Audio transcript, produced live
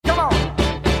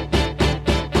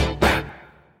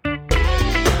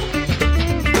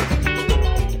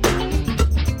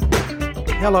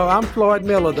Hello, I'm Floyd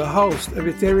Miller, the host of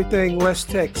It's Everything West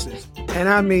Texas, and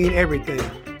I mean everything.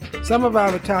 Some of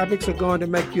our topics are going to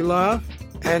make you laugh,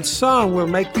 and some will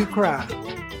make you cry.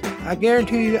 I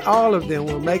guarantee you all of them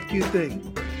will make you think.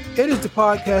 It is the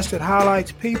podcast that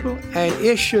highlights people and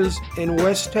issues in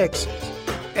West Texas.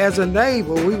 As a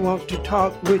neighbor, we want to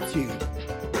talk with you.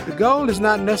 The goal is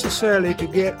not necessarily to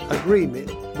get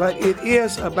agreement, but it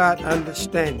is about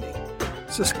understanding.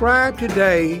 Subscribe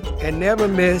today and never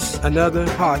miss another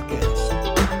podcast.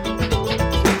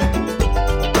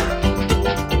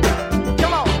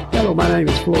 Come on. Hello, my name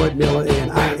is Floyd Miller,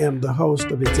 and I am the host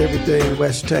of It's Everything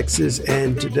West Texas.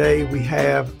 And today we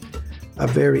have a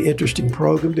very interesting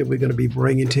program that we're going to be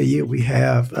bringing to you. We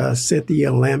have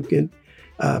Cynthia Lampkin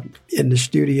in the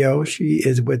studio. She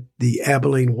is with the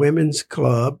Abilene Women's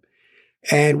Club,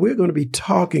 and we're going to be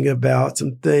talking about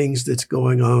some things that's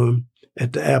going on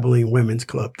at the Abilene Women's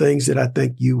Club, things that I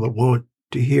think you will want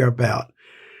to hear about.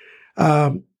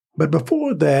 But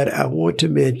before that, I want to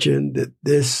mention that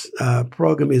this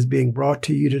program is being brought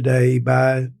to you today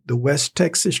by the West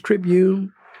Texas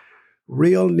Tribune,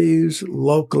 Real News,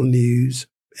 Local News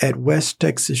at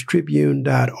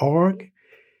westtexastribune.org,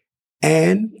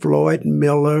 and Floyd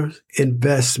Miller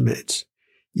Investments.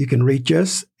 You can reach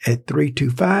us at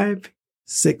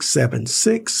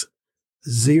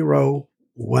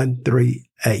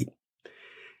 325-676-0138.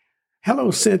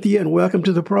 Hello, Cynthia, and welcome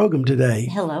to the program today.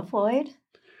 Hello, Floyd.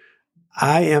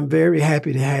 I am very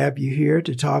happy to have you here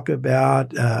to talk about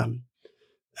the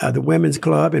Women's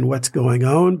Club and what's going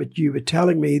on, but you were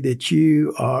telling me that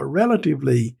you are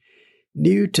relatively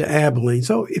new to Abilene.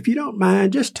 So if you don't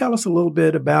mind, just tell us a little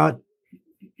bit about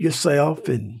yourself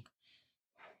and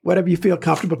whatever you feel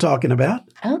comfortable talking about.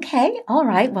 Okay. All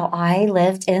right. Well, I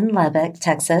lived in Lubbock,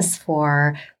 Texas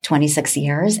for 26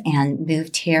 years and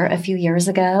moved here a few years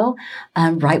ago,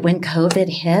 right when COVID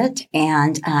hit.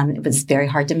 And it was very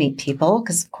hard to meet people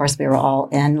because, of course, we were all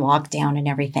in lockdown and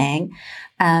everything.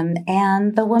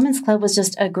 And the Women's Club was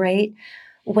just a great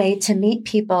way to meet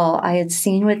people. I had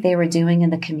seen what they were doing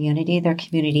in the community, their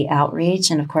community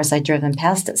outreach. And, of course, I'd driven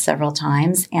past it several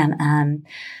times. And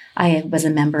I was a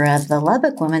member of the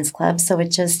Lubbock Women's Club, so it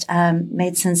just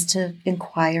made sense to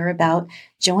inquire about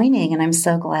joining, and I'm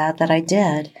so glad that I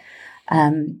did.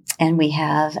 And we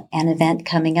have an event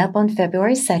coming up on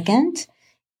February 2nd.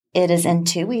 It is in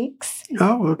 2 weeks.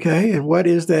 Oh, okay. And what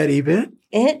is that event?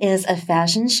 It is a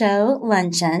fashion show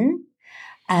luncheon.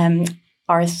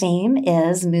 Our theme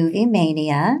is Movie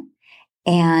Mania,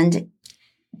 and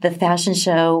the fashion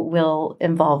show will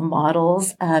involve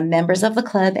models, members of the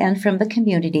club and from the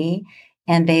community,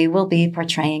 and they will be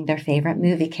portraying their favorite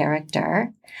movie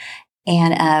character.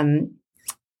 And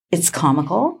it's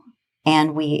comical,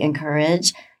 and we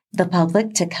encourage the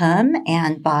public to come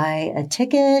and buy a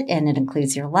ticket, and it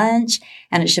includes your lunch,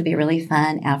 and it should be a really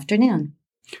fun afternoon.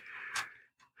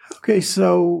 Okay,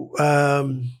 so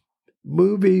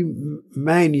Movie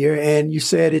Mania, and you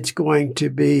said it's going to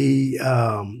be,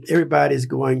 everybody's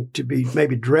going to be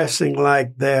maybe dressing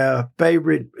like their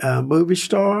favorite movie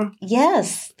star?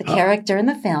 Yes, the character in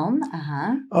the film.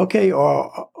 Uh-huh. Okay,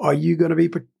 or are you going to be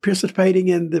participating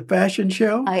in the fashion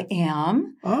show? I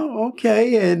am. Oh,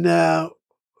 okay, and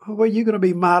who are you going to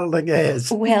be modeling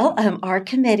as? Well, our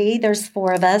committee, there's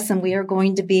 4 of us, and we are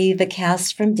going to be the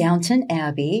cast from Downton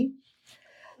Abbey.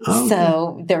 Okay.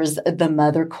 So there's the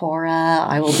mother, Cora.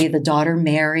 I will be the daughter,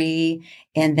 Mary,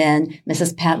 and then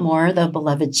Mrs. Patmore, the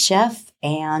beloved chef,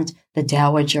 and the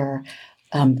dowager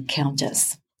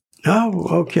countess. Oh,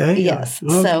 okay. Yes.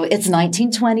 Okay. So it's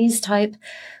 1920s type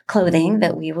clothing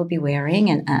that we will be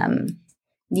wearing, and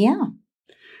yeah.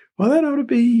 Well, that ought to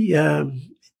be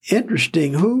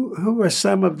interesting. Who are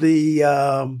some of the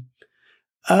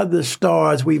other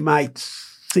stars we might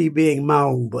see being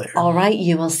modeled there? All right,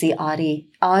 you will see Audrey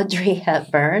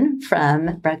Hepburn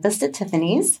from Breakfast at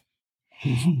Tiffany's,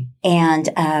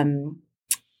 and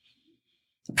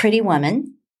Pretty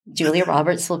Woman. Julia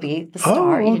Roberts will be the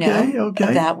star, of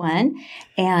that one,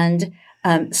 and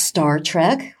Star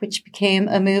Trek, which became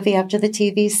a movie after the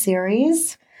TV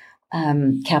series.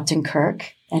 Captain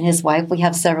Kirk and his wife. We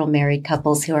have several married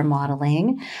couples who are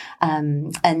modeling.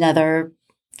 Another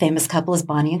famous couple is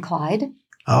Bonnie and Clyde.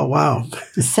 Oh, wow.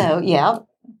 So, yeah,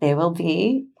 they will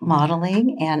be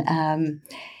modeling. And,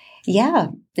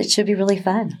 it should be really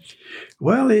fun.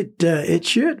 Well, it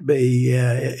should be.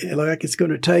 Like it's going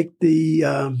to take the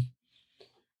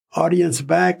audience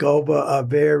back over a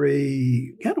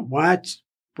very kind of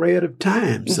widespread of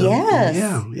time. So, yes.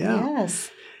 Yeah.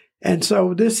 Yes. And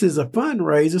so this is a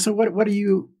fundraiser. So what are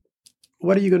you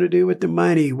going to do with the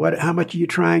money? How much are you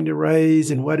trying to raise,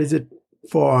 and what is it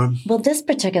for? Well, this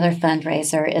particular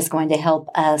fundraiser is going to help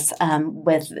us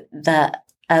with the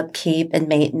upkeep and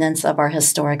maintenance of our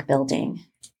historic building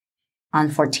on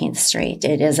 14th Street.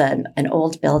 It is an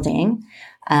old building.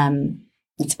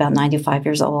 It's about 95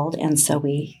 years old, and so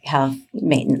we have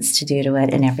maintenance to do to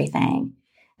it and everything.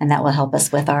 And that will help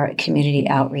us with our community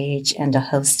outreach and to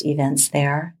host events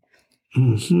there.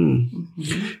 Mm-hmm.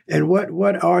 Mm-hmm. And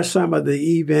what are some of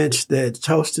the events that's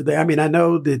hosted there? I mean, I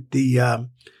know that the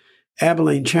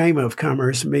Abilene Chamber of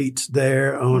Commerce meets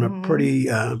there on a pretty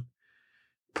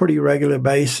regular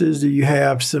basis. Do you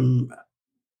have some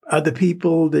other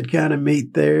people that kind of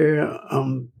meet there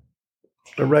on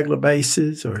a regular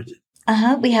basis, or?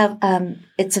 We have,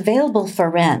 it's available for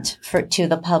rent to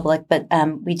the public, but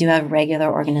we do have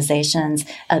regular organizations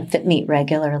that meet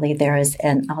regularly. There is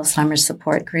an Alzheimer's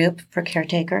support group for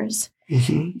caretakers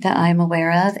that I'm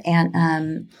aware of.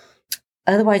 And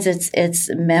otherwise, it's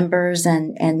members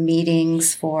and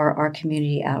meetings for our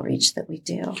community outreach that we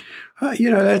do.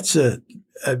 That's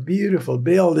a beautiful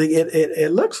building.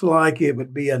 It looks like it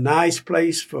would be a nice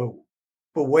place for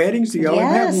weddings. Do y'all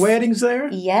have weddings there?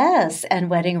 Yes, and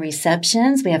wedding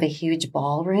receptions. We have a huge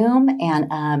ballroom,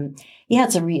 and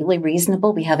it's a really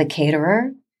reasonable. We have a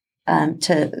caterer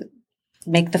to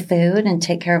make the food and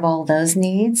take care of all those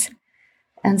needs,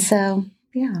 and so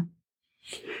yeah.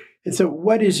 And so,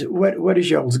 what is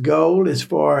y'all's goal as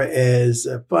far as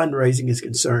fundraising is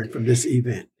concerned from this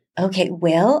event? Okay,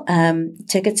 well,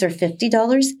 tickets are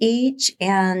 $50 each,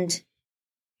 and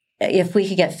if we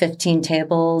could get 15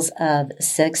 tables of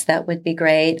 6, that would be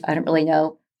great. I don't really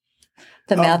know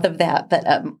the math of that, but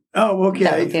okay,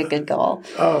 that would be a good goal.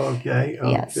 Okay.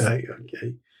 Yes.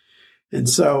 Okay. And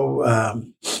so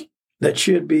that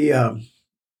should be a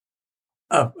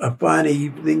fun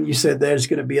evening. You said there's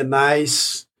going to be a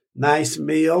nice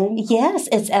meal. Yes,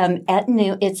 it's at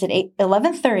noon. It's at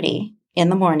 11:30 in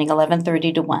the morning,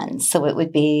 11:30 to 1. So it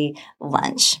would be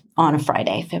lunch on a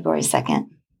Friday, February 2nd.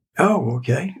 Oh,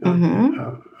 okay.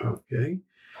 Okay.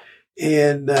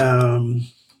 And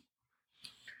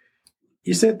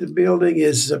you said the building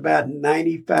is about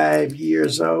 95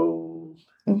 years old.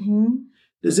 Mm-hmm.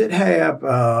 Does it have,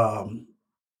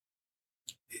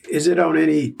 is it on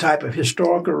any type of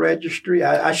historical registry?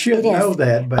 I should know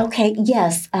that. But okay,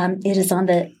 yes. It is on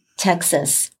the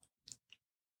Texas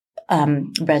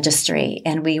registry,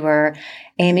 and we were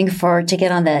aiming to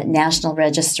get on the national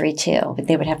registry too, but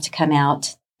they would have to come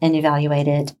out and evaluate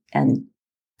it and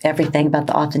everything about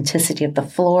the authenticity of the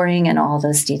flooring and all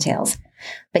those details.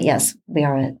 But yes, we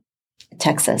are a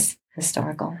Texas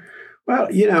historical. Well,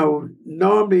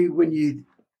 normally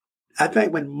I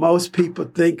think when most people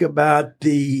think about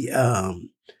the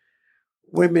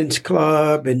women's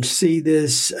club and see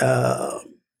this kind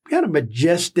of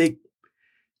majestic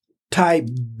type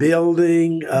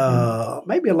building,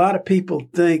 maybe a lot of people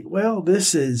think, well,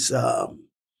 this is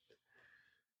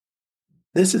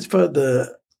for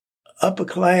the upper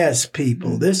class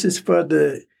people. This is for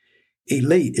the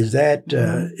elite. Is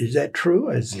that true?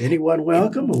 Is anyone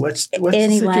welcome, or what's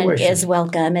anyone the situation? Is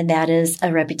welcome, and that is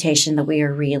a reputation that we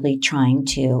are really trying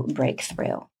to break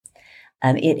through.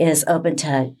 It is open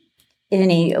to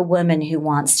any woman who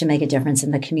wants to make a difference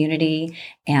in the community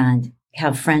and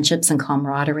have friendships and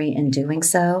camaraderie in doing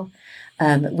so.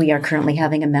 We are currently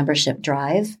having a membership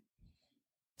drive,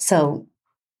 so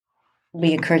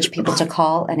we encourage people to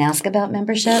call and ask about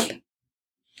membership.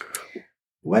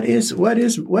 What is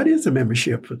a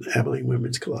membership for the Abilene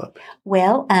Women's Club?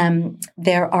 Well,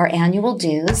 there are annual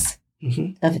dues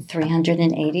of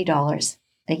 $380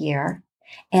 a year,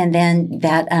 and then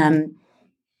that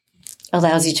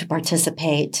allows you to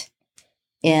participate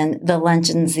in the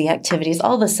luncheons, the activities,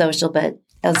 all the social, but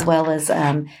as well as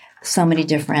so many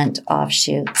different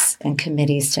offshoots and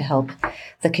committees to help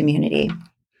the community.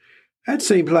 That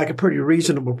seems like a pretty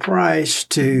reasonable price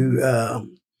to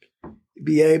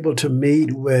be able to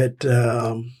meet with,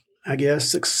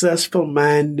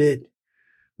 successful-minded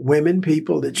women,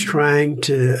 people that's trying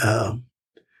to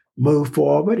move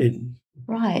forward and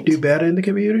do better in the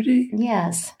community.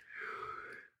 Yes.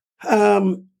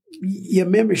 Your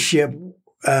membership,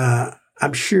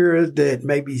 I'm sure that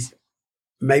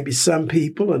maybe some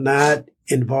people are not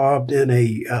involved in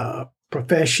a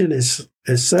profession as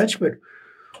such, but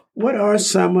what are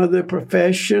some of the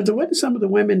professions, or what do some of the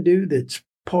women do that's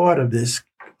part of this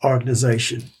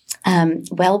organization?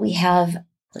 Well, we have,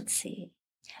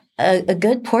 a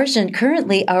good portion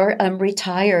currently are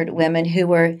retired women who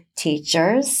were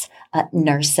teachers,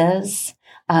 nurses.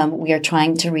 We are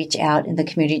trying to reach out in the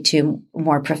community to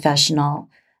more professional,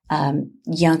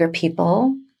 younger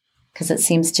people, because it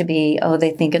seems to be,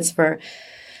 they think it's for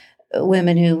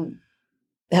women who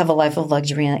have a life of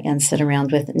luxury and sit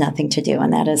around with nothing to do.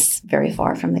 And that is very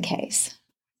far from the case.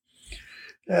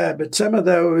 But some of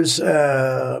those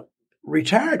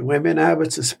retired women, I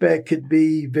would suspect, could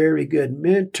be very good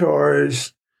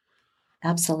mentors.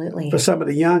 Absolutely. For some of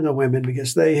the younger women,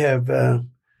 because they have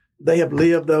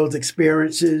lived those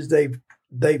experiences.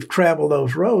 They've traveled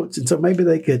those roads, and so maybe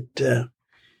they could.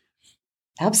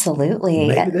 Absolutely.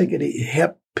 Maybe they could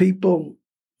help people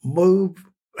move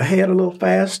ahead a little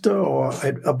faster or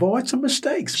avoid some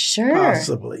mistakes. Sure.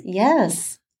 Possibly.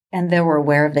 Yes. And they were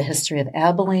aware of the history of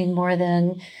Abilene more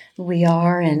than we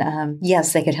are. And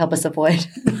yes, they could help us avoid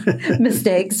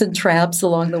mistakes and traps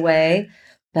along the way.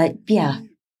 But yeah,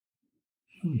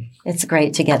 it's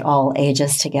great to get all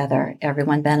ages together.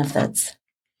 Everyone benefits.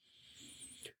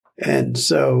 And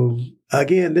so,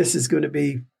 again, this is going to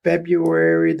be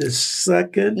February the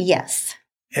 2nd. Yes.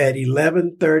 At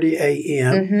 11:30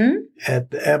 a.m.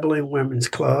 At the Abilene Women's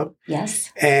Club.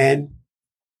 Yes. And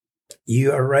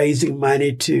you are raising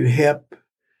money to help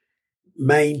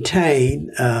maintain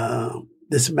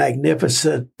this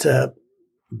magnificent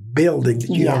building that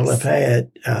you all have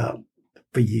had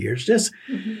for years. Just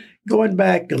going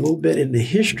back a little bit in the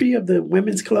history of the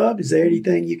Women's Club, is there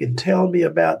anything you can tell me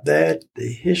about that, the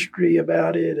history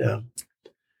about it?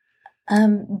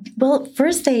 Well,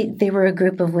 first they were a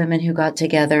group of women who got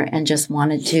together and just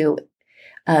wanted to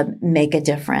make a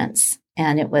difference.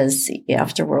 And it was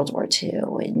after World War II.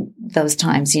 In those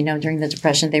times, during the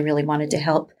Depression, they really wanted to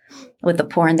help with the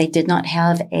poor, and they did not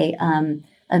have a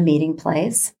meeting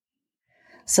place.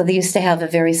 So they used to have a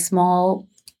very small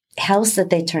house that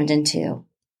they turned into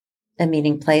a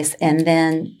meeting place, and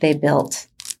then they built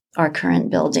our current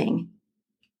building.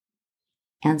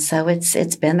 And so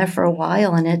it's been there for a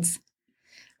while, and it's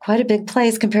quite a big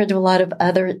place compared to a lot of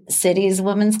other cities'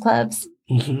 women's clubs.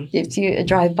 If you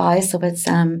drive by. So it's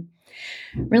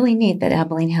really neat that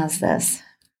Abilene has this.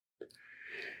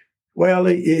 Well,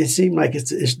 it seemed like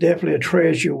it's definitely a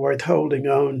treasure worth holding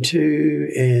on to.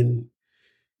 And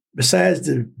besides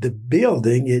the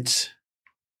building, it's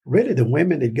really the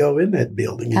women that go in that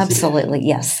building. Absolutely,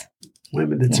 yes.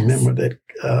 Women that's a member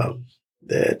of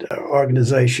that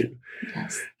organization.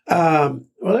 Yes. Well,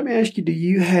 let me ask you, do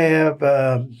you have,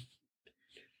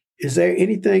 is there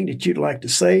anything that you'd like to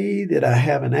say that I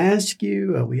haven't asked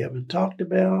you or we haven't talked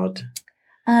about?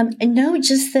 No,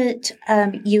 just that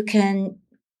you can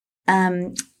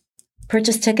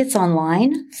purchase tickets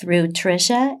online through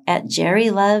Tricia at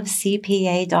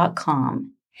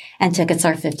jerrylovecpa.com. And tickets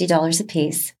are $50 a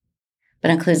piece,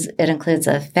 but it includes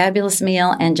a fabulous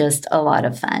meal and just a lot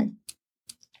of fun.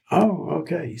 Oh,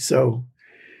 okay. So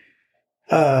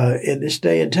in this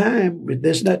day and time,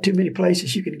 there's not too many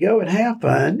places you can go and have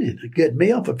fun and a good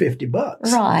meal for $50.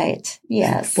 Right.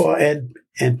 Yes.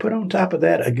 And put on top of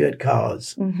that a good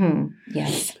cause.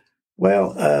 Yes.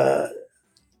 Well,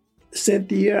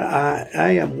 Cynthia,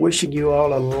 I am wishing you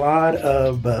all a lot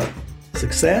of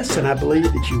success, and I believe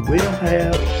that you will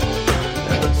have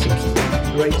some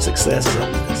great success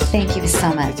on this. Thank you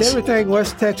so much. It's Everything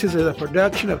West Texas is a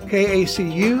production of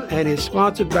KACU and is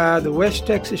sponsored by the West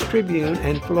Texas Tribune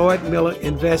and Floyd Miller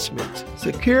Investments.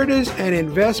 Securities and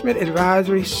investment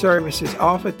advisory services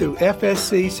offered through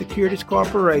FSC Securities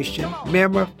Corporation,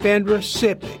 member FINRA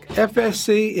SIPC.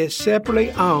 FSC is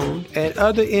separately owned, and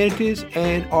other entities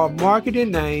and or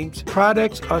marketing names,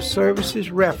 products, or services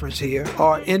referenced here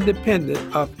are independent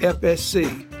of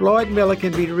FSC. Floyd Miller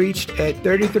can be reached at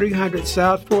 3300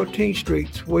 South 14th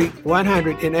Street, Suite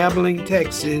 100 in Abilene,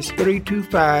 Texas,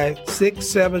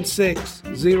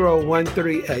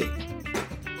 325-676-0138.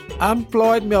 I'm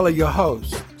Floyd Miller, your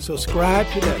host. Subscribe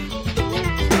today.